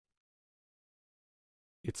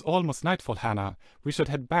It's almost nightfall, Hannah. We should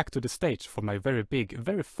head back to the stage for my very big,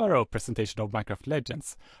 very thorough presentation of Minecraft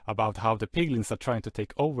Legends about how the piglins are trying to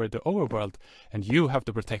take over the overworld and you have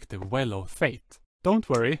to protect the Well of Fate. Don't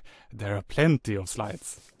worry, there are plenty of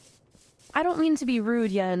slides. I don't mean to be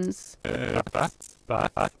rude, Jens. But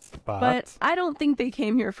I don't think they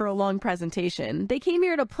came here for a long presentation. They came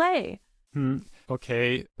here to play.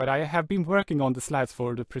 Okay, but I have been working on the slides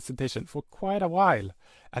for the presentation for quite a while.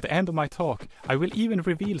 At the end of my talk, I will even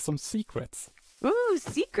reveal some secrets. Ooh,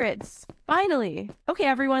 secrets! Finally! Okay,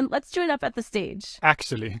 everyone, let's join up at the stage.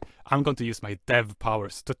 Actually, I'm going to use my dev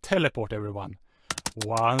powers to teleport everyone.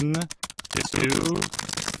 1, 2,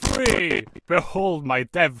 3! Behold my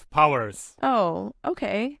dev powers! Oh,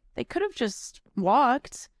 okay. They could have just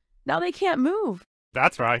walked. Now they can't move.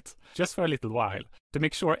 That's right, just for a little while, to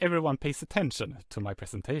make sure everyone pays attention to my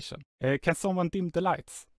presentation. Can someone dim the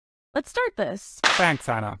lights? Let's start this. Thanks,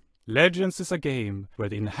 Anna. Legends is a game where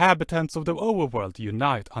the inhabitants of the overworld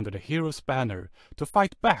unite under the hero's banner to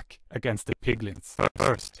fight back against the piglins.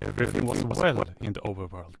 First, everything was well in the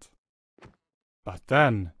overworld. But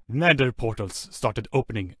then, nether portals started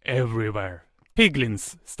opening everywhere.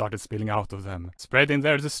 Piglins started spilling out of them, spreading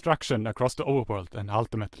their destruction across the overworld and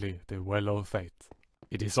ultimately the Well of Fate.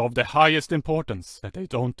 It is of the highest importance that they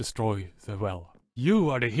don't destroy the well. You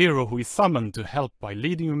are the hero who is summoned to help by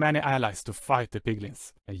leading your many allies to fight the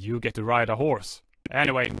piglins, and you get to ride a horse.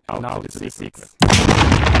 Anyway, now it's the secret.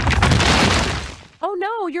 Oh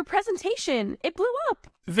no, your presentation! It blew up!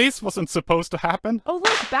 This wasn't supposed to happen. Oh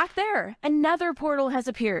look, back there! Another portal has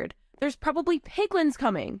appeared. There's probably piglins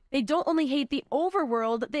coming. They don't only hate the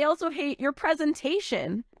overworld, they also hate your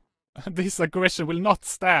presentation. This aggression will not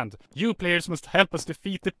stand. You players must help us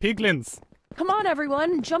defeat the piglins. Come on,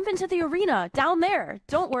 everyone, jump into the arena, down there.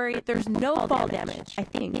 Don't worry, there's no fall damage, I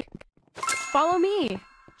think. Follow me.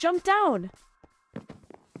 Jump down.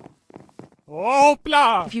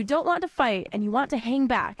 Hoopla! If you don't want to fight and you want to hang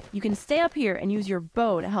back, you can stay up here and use your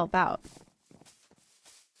bow to help out.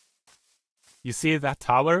 You see that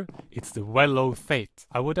tower? It's the Well of Fate.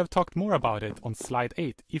 I would have talked more about it on slide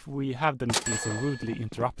 8 if we hadn't been so rudely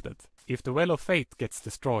interrupted. If the Well of Fate gets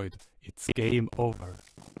destroyed, it's game over.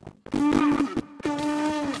 The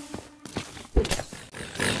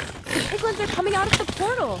piglins are coming out of the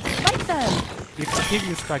portal! Fight them! If the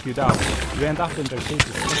piglins strike you down, you end up in their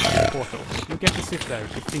cages next to the portal. You get to sit there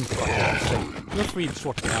to think about what to say. You're freed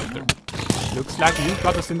shortly after. Looks like you've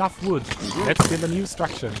got us enough wood. Let's build a new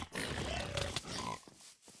structure.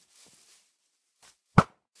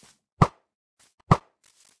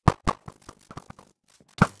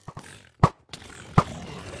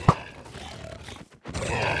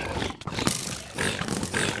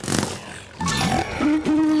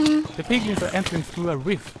 The piglins are entering through a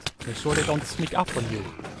rift. Make sure they don't sneak up on you.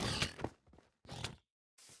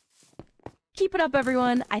 Keep it up,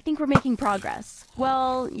 everyone. I think we're making progress.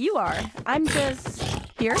 Well, you are. I'm just...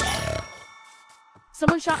 Here?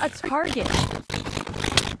 Someone shot a target.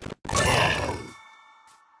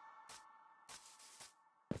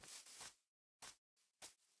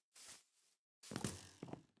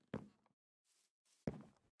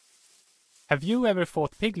 Have you ever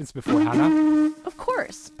fought piglins before, Hannah? Of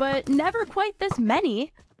course, but never quite this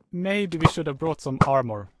many. Maybe we should have brought some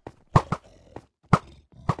armor.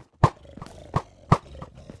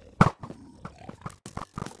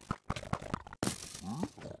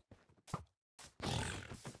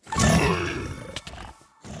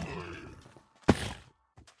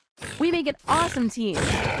 We make an awesome team.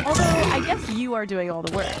 Although, I guess you are doing all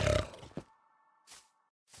the work.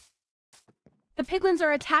 The piglins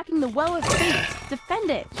are attacking the Well of Fate. Defend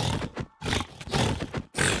it.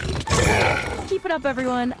 Keep it up,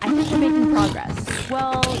 everyone. I think we're making progress.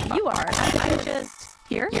 Well, you are. I'm just...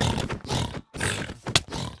 Here?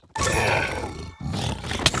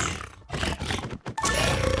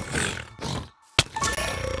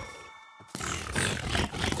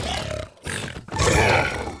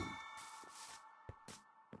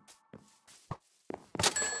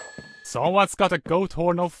 Someone's got a goat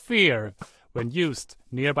horn of fear. When used,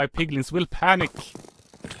 nearby piglins will panic.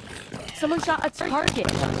 Someone shot a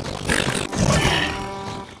target.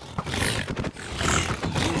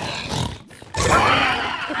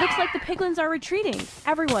 It looks like the piglins are retreating.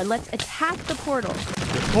 Everyone, let's attack the portal.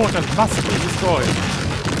 The portal must be destroyed.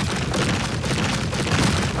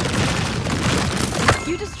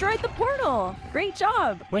 You destroyed the portal! Great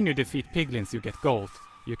job! When you defeat piglins, you get gold.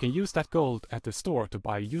 You can use that gold at the store to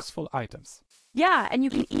buy useful items. Yeah, and you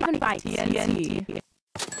can even buy TNT.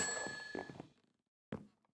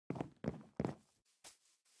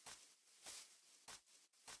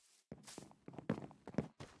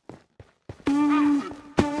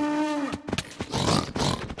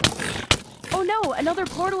 Whoa, another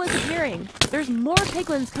portal is appearing. There's more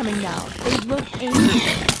piglins coming now. They look angry.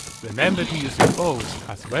 Remember to use your bows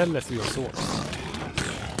as well as your swords.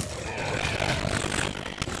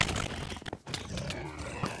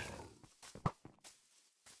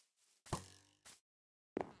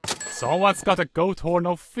 Someone's got a goat horn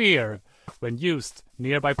of fear. When used,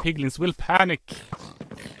 nearby piglins will panic.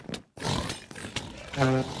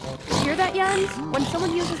 Hear that, Jens? When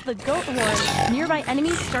someone uses the goat horn, nearby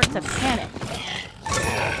enemies start to panic.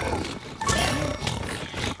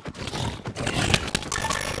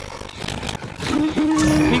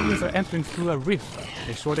 Piglins are entering through a rift.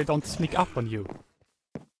 Make sure they don't sneak up on you.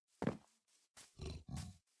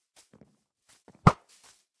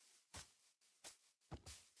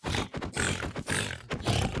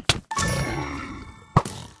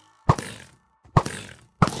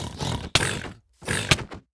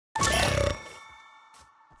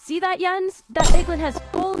 See that, Jens? That piglin has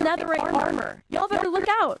full netherite armor. Y'all better look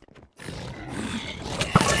out.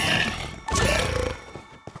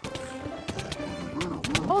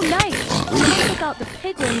 Oh, nice. Check out the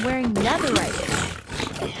piglin wearing netherite.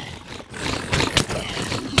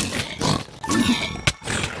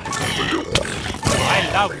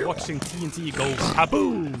 I love watching TNT go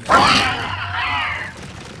kaboom!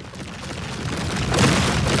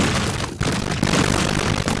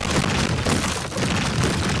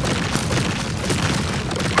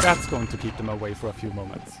 That's going to keep them away for a few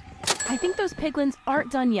moments. I think those piglins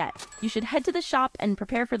aren't done yet. You should head to the shop and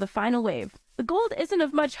prepare for the final wave. The gold isn't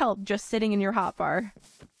of much help just sitting in your hotbar.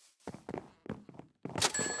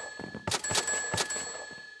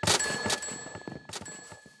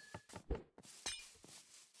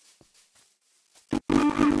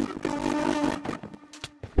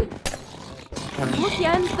 Look,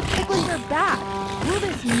 Jens, the piglins are back. Will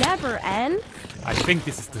this never end? I think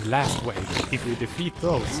this is the last wave. If we defeat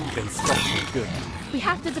those, then stop for good. We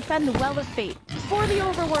have to defend the Well of Fate for the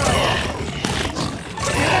overworld.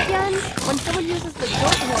 Hear that, Jens? When someone uses the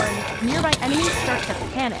goat horn, nearby enemies start to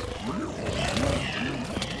panic.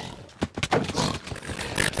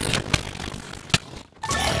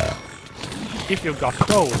 If you've got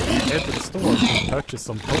gold, head to the store and purchase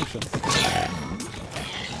some potions.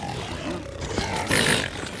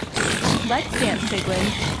 Let's dance,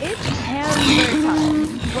 piglins. It's hammer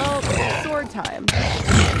time. Well, sword time.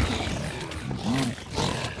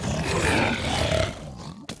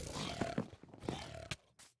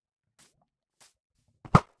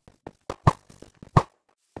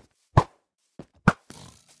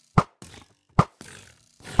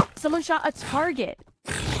 Someone shot a target.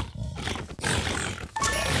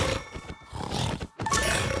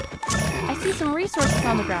 I see some resources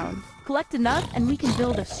on the ground. Collect enough and we can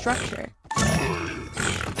build a structure.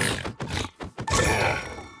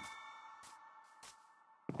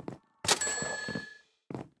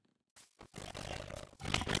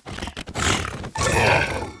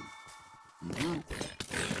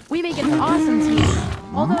 We make an awesome team.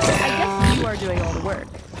 Although, I guess you are doing all the work.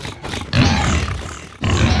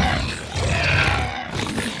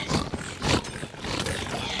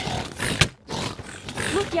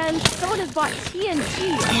 Look, Jens, someone has bought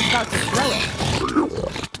TNT and is about to throw it.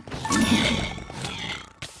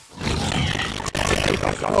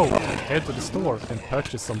 Go! Head to the store and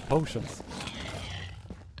purchase some potions.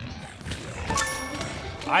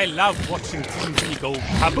 I love watching TNT go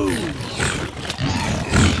kaboom!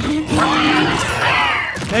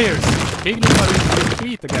 Players, piglins are in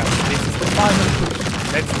retreat again. This is the final push.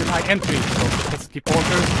 Let's deny entry, so let's keep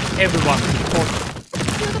orders. Everyone to the portal.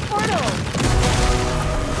 To the portal!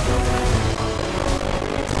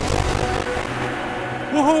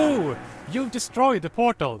 Woohoo! You've destroyed the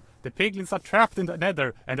portal. The piglins are trapped in the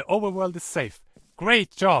nether and the overworld is safe.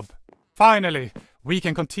 Great job! Finally, we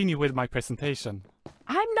can continue with my presentation.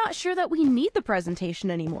 I'm not sure that we need the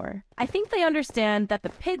presentation anymore. I think they understand that the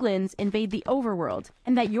piglins invade the overworld,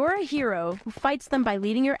 and that you're a hero who fights them by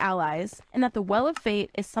leading your allies, and that the Well of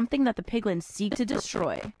Fate is something that the piglins seek to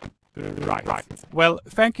destroy. Right. Well,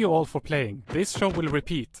 thank you all for playing. This show will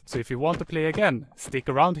repeat, so if you want to play again, stick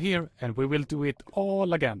around here and we will do it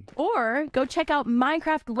all again. Or go check out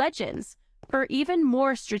Minecraft Legends for even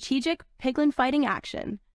more strategic piglin fighting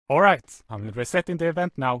action. Alright, I'm resetting the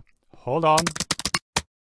event now. Hold on.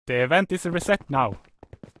 The event is reset now.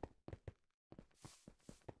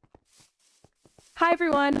 Hi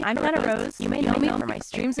everyone, I'm Hannah Rose. You may know me for my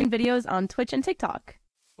streams and videos on Twitch and TikTok.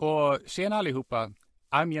 Och tjena allihopa.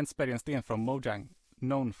 I'm Jens Bergensten from Mojang,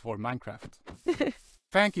 known for Minecraft.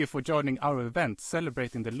 Thank you for joining our event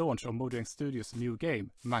celebrating the launch of Mojang Studios' new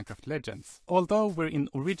game, Minecraft Legends. Although we're in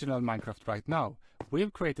original Minecraft right now,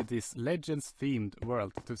 we've created this Legends-themed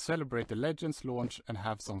world to celebrate the Legends launch and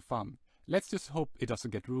have some fun. Let's just hope it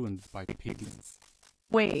doesn't get ruined by piglins.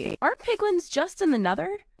 Wait, aren't piglins just in the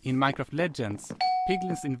Nether? In Minecraft Legends,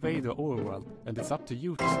 piglins invade the overworld, and it's up to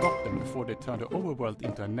you to stop them before they turn the overworld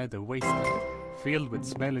into a nether wasteland, filled with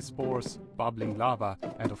smelly spores, bubbling lava,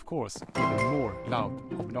 and of course, even more loud,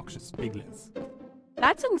 obnoxious piglins.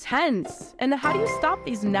 That's intense! And how do you stop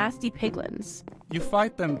these nasty piglins? You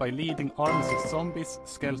fight them by leading armies of zombies,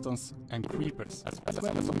 skeletons, and creepers, as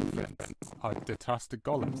well as some friends, are the trusted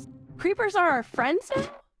golems. Creepers are our friends now?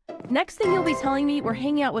 Next thing you'll be telling me we're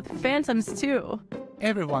hanging out with phantoms too.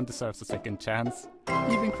 Everyone deserves a second chance,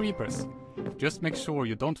 even creepers. Just make sure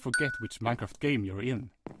you don't forget which Minecraft game you're in.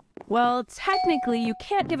 Well, technically you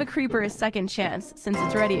can't give a creeper a second chance since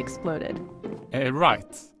it's already exploded.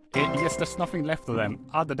 Right. Yes, there's nothing left of them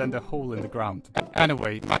other than the hole in the ground.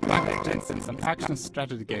 Anyway, Minecraft Legends is an action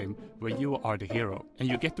strategy game where you are the hero, and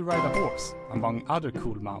you get to ride a horse, among other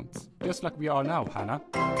cool mounts. Just like we are now, Hannah.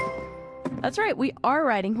 That's right, we are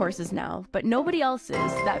riding horses now, but nobody else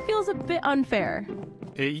is. That feels a bit unfair.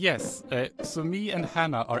 Yes, so me and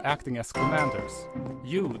Hannah are acting as commanders.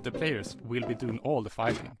 You, the players, will be doing all the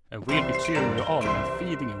fighting, and we'll be cheering you on and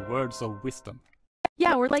feeding you words of wisdom.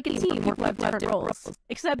 Yeah, we're like a team who have different roles.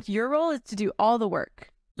 Except your role is to do all the work.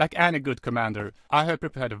 Like any good commander, I have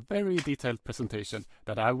prepared a very detailed presentation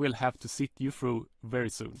that I will have to sit you through very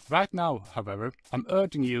soon. Right now, however, I'm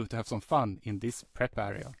urging you to have some fun in this prep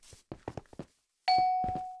area.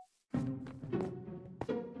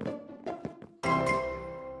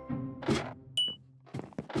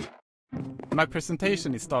 My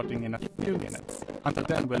presentation is starting in a few minutes. Until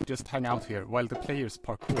then, we'll just hang out here while the players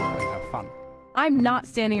parkour and have fun. I'm not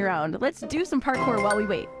standing around. Let's do some parkour while we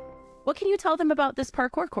wait. What can you tell them about this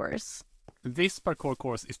parkour course? This parkour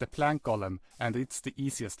course is the Plank Golem, and it's the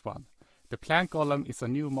easiest one. The Plank Golem is a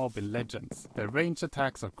new mob in Legends. Their range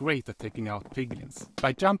attacks are great at taking out piglins.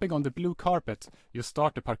 By jumping on the blue carpet, you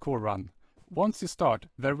start the parkour run. Once you start,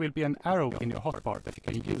 there will be an arrow in your hotbar that you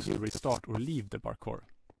can use to restart or leave the parkour.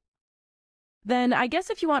 Then I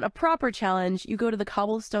guess if you want a proper challenge, you go to the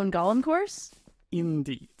Cobblestone Golem course?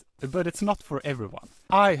 Indeed. But it's not for everyone.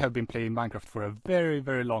 I have been playing Minecraft for a very,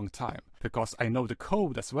 very long time, because I know the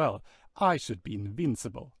code as well. I should be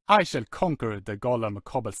invincible. I shall conquer the Golem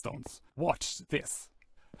cobblestones. Watch this.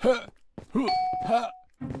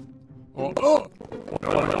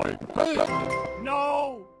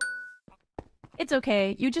 No! It's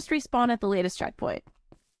okay, you just respawn at the latest checkpoint.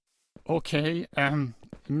 Okay,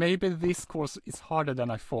 maybe this course is harder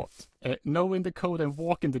than I thought. Knowing the code and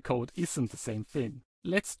walking the code isn't the same thing.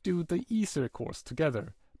 Let's do the easier course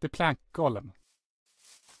together, the Plank Golem.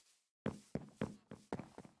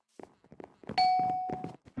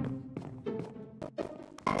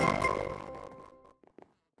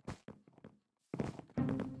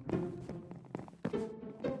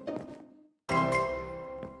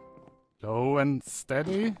 Slow and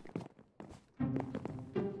steady.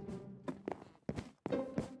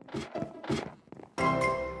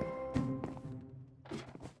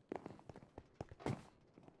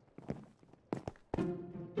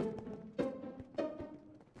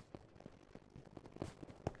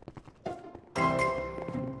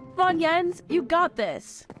 Come on, Jens, you got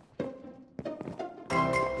this.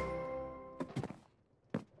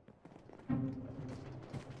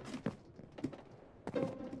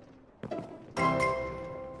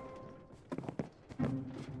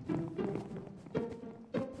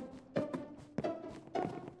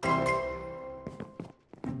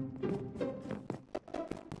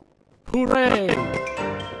 Hooray!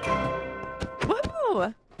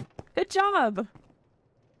 Woo! Good job!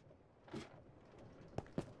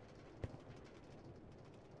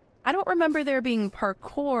 I don't remember there being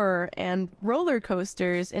parkour and roller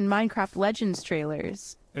coasters in Minecraft Legends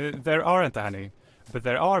trailers. There aren't any, but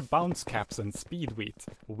there are bounce caps and speed wheat,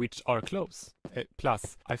 which are close.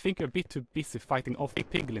 Plus, I think you're a bit too busy fighting off the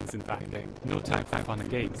piglins in that game. No time for fun and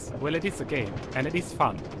games. Well, it is a game, and it is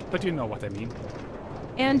fun, but you know what I mean.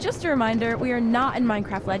 And just a reminder, we are not in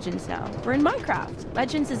Minecraft Legends now. We're in Minecraft.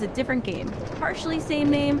 Legends is a different game. Partially same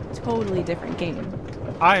name, totally different game.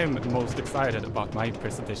 I am most excited about my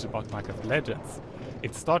presentation about Minecraft Legends.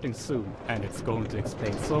 It's starting soon, and it's going to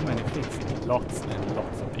explain so many things in lots and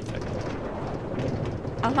lots of detail.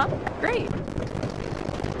 Great.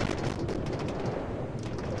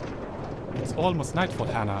 It's almost nightfall,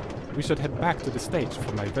 Hannah. we should head back to the stage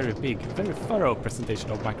for my very big, very thorough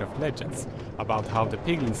presentation of Minecraft Legends about how the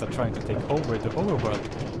piglins are trying to take over the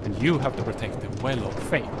overworld and you have to protect the Well of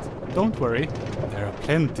Fate. Don't worry, there are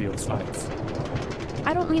plenty of slides.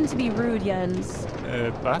 I don't mean to be rude, Jens.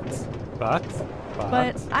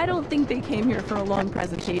 But I don't think they came here for a long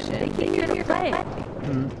presentation. They came here to play.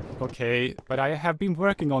 Okay, but I have been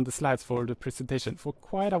working on the slides for the presentation for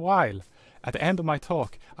quite a while. At the end of my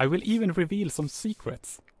talk, I will even reveal some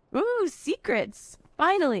secrets. Ooh, secrets!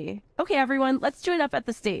 Finally! Okay, everyone, let's join up at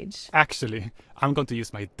the stage. Actually, I'm going to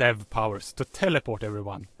use my dev powers to teleport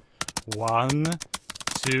everyone. 1,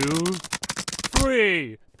 2,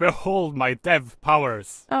 3! Behold my dev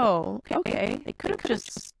powers! Oh, okay. They could have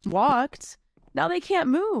just walked. Now they can't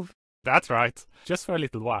move. That's right, just for a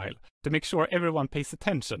little while, to make sure everyone pays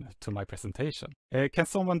attention to my presentation. Can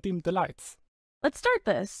someone dim the lights? Let's start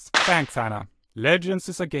this. Thanks, Anna. Legends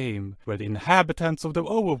is a game where the inhabitants of the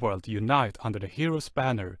overworld unite under the hero's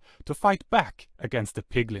banner to fight back against the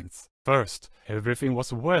piglins. First, everything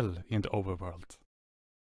was well in the overworld.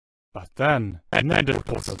 But then, the nether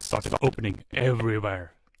portals started opening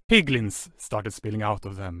everywhere. Piglins started spilling out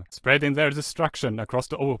of them, spreading their destruction across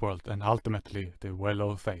the overworld and ultimately the Well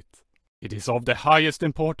of Fate. It is of the highest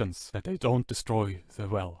importance that they don't destroy the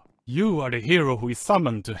well. You are the hero who is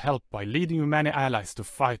summoned to help by leading your many allies to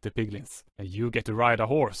fight the piglins, and you get to ride a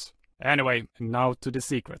horse. Anyway, now to the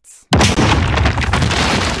secrets.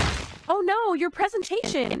 Oh no, your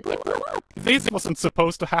presentation! It blew up! This wasn't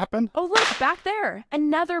supposed to happen. Oh look, back there!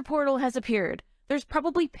 Another portal has appeared. There's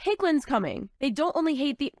probably piglins coming. They don't only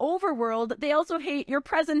hate the overworld, they also hate your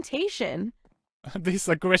presentation. This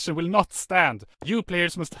aggression will not stand. You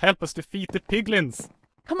players must help us defeat the piglins.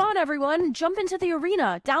 Come on, everyone, jump into the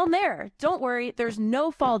arena, down there. Don't worry, there's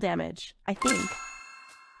no fall damage, I think.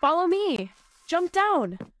 Follow me. Jump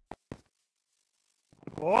down.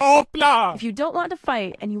 Hoopla! If you don't want to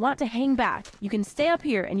fight and you want to hang back, you can stay up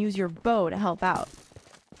here and use your bow to help out.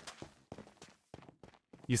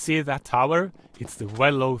 You see that tower? It's the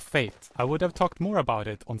Well of Fate. I would have talked more about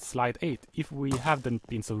it on slide 8 if we hadn't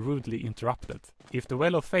been so rudely interrupted. If the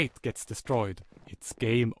Well of Fate gets destroyed, it's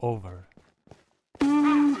game over.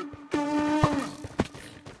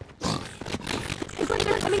 It's like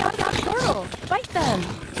they're coming out of that portal! Fight them!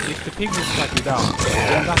 If the piglins strike you down,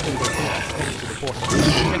 then nothing will take us straight to the portal. You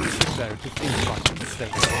get to sit there to think about the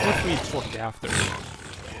mistake. We'll free shortly after.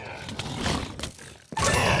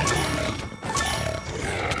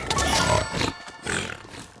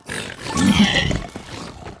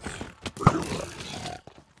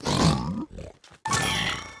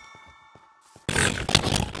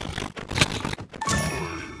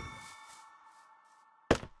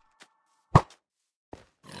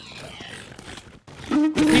 The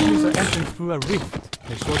piglins are entering through a rift.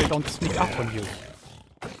 Make sure they don't sneak up on you.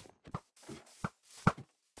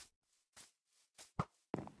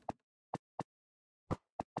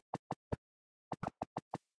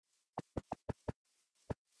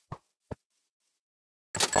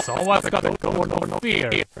 Someone's got a Horn of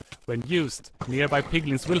Fear. When used, nearby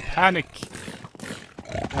piglins will panic.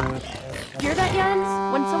 Hear that,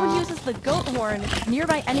 Jens? When someone uses the goat horn,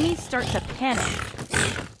 nearby enemies start to panic.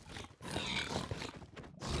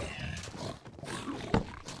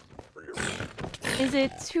 Is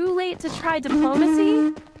it too late to try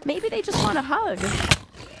diplomacy? Maybe they just want a hug.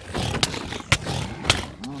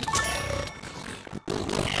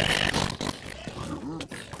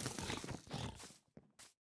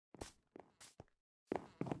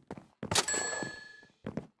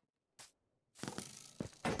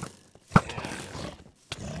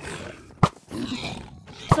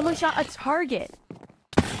 Someone shot a target.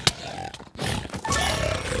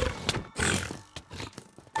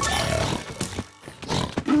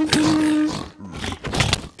 Too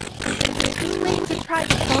late to try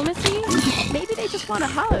diplomacy? Maybe they just want a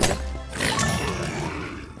hug.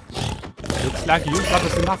 Looks like you've got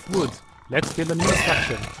us enough wood. Let's build a new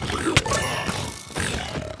structure.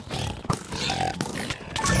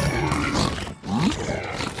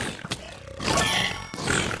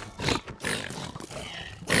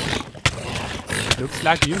 Looks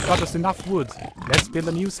like you've got us enough wood. Let's build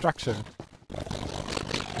a new structure.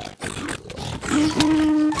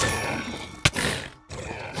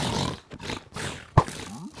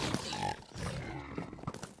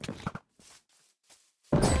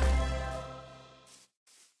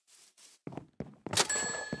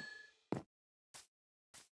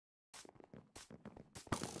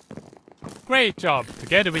 Great job!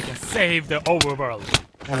 Together we can save the overworld!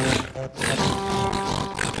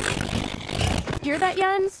 Hear that,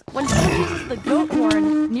 Jens? When someone uses the goat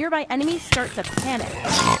horn, nearby enemies start to panic.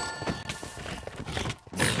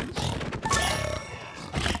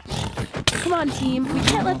 Come on, team. We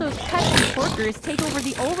can't let those pesky porkers take over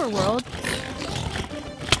the overworld.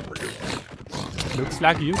 Looks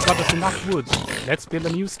like you've got us enough wood. Let's build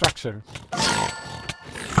a new structure.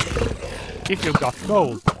 If you've got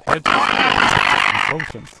gold, head to and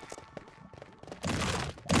potions.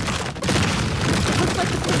 It looks like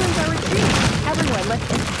the piglins are retreating. Everyone,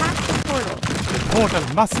 let's attack the portal. The portal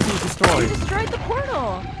must be You destroyed. destroyed the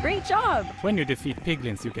portal! Great job! When you defeat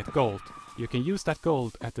piglins, you get gold. You can use that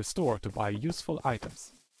gold at the store to buy useful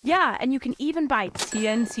items. Yeah, and you can even buy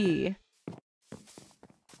TNT.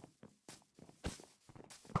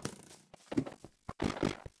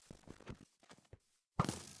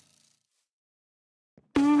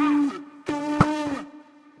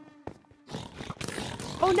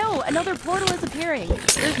 Oh no, another portal is appearing.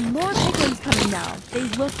 There's more piglins coming now. They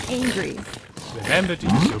look angry. Remember to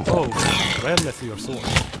use your bow as well as your sword.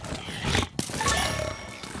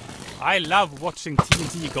 I love watching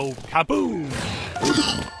TNT go kaboom!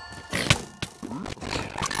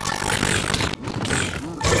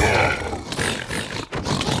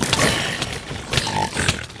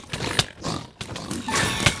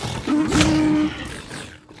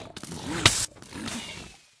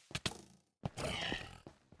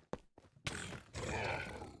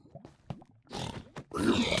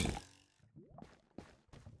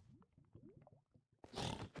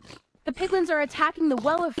 The piglins are attacking the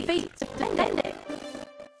Well of Fate. Defend it.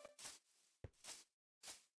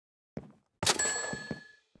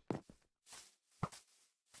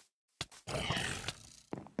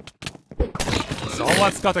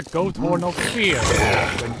 Someone's got a goat horn of fear.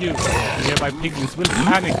 When you, nearby piglins will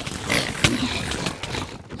panic.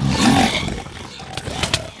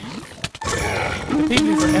 The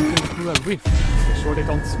piglins are entering through a rift. Make sure they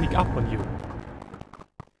don't sneak up on you.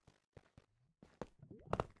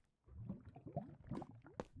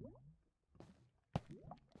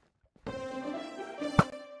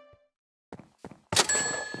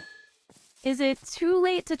 Is it too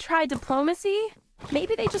late to try diplomacy?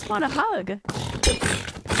 Maybe they just want a hug.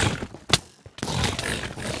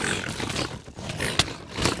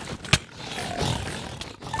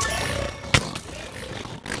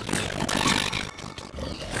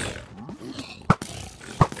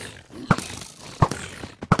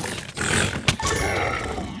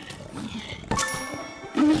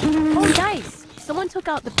 Oh, nice! Someone took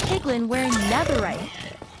out the piglin wearing netherite.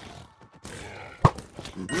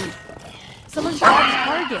 Someone's got a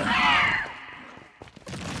target.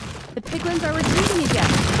 The piglins are retreating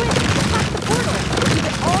again. Quick, attack the portal. Give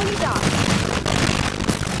it all you got.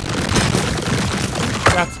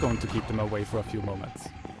 That's going to keep them away for a few moments.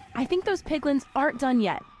 I think those piglins aren't done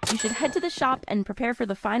yet. You should head to the shop and prepare for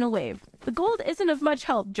the final wave. The gold isn't of much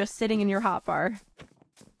help just sitting in your hotbar.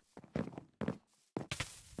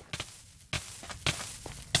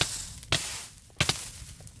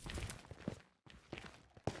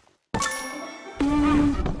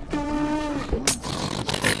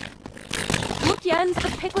 Look, Jens, the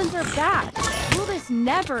piglins are back. Will this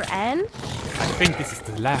never end? I think this is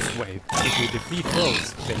the last wave. If we defeat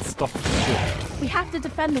those, they'll stop for good. We have to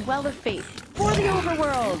defend the Well of Fate for the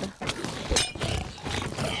overworld.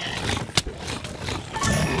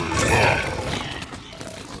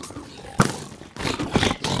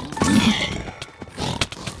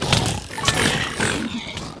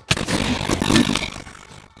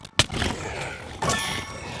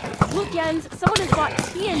 Look, Jens, someone has bought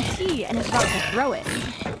TNT and is about to throw it.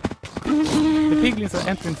 The piglins are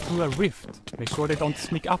entering through a rift. Make sure they don't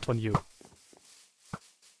sneak up on you.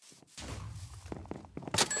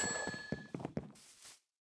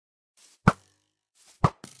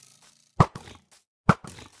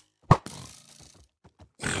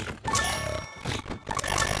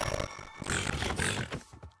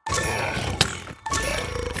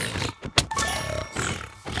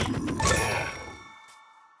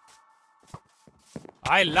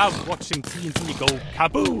 I love watching TNT go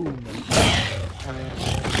kaboom!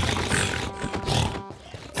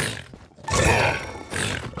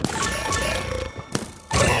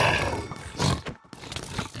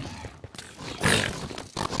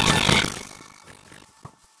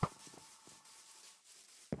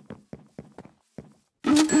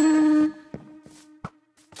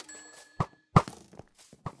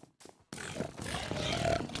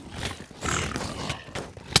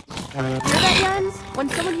 Hear that, Jens? When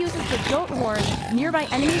someone uses the goat horn, nearby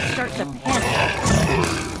enemies start to panic.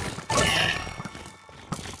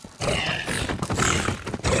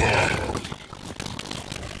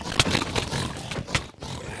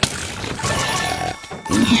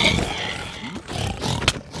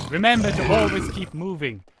 Remember to always keep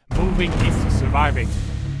moving. Moving is surviving.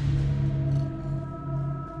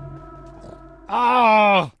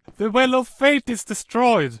 Ah! The Well of Fate is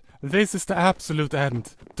destroyed! This is the absolute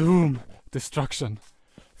end. Doom. Destruction.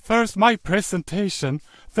 First my presentation,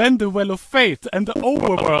 then the Well of Fate and the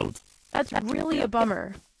overworld! That's really a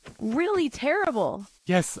bummer. Really terrible.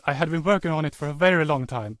 Yes, I had been working on it for a very long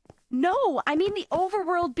time. No, I mean the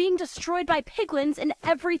overworld being destroyed by piglins and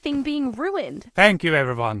everything being ruined. Thank you,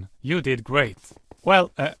 everyone. You did great.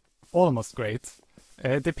 Well, almost great.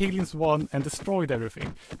 The piglins won and destroyed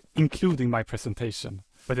everything, including my presentation.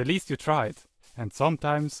 But at least you tried. And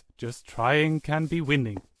sometimes, just trying can be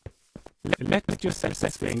winning. Let's just set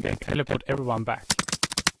this thing and teleport everyone back.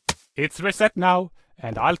 It's reset now,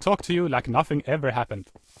 and I'll talk to you like nothing ever happened.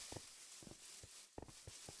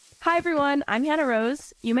 Hi everyone, I'm Hannah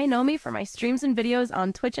Rose. You may know me for my streams and videos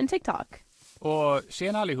on Twitch and TikTok. Och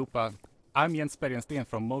tjena allihopa. I'm Jens Bergensten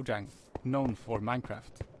from Mojang, known for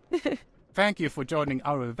Minecraft. Thank you for joining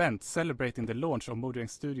our event celebrating the launch of Mojang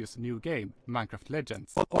Studios' new game, Minecraft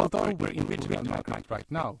Legends. Although we're in original Minecraft right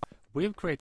now, we've created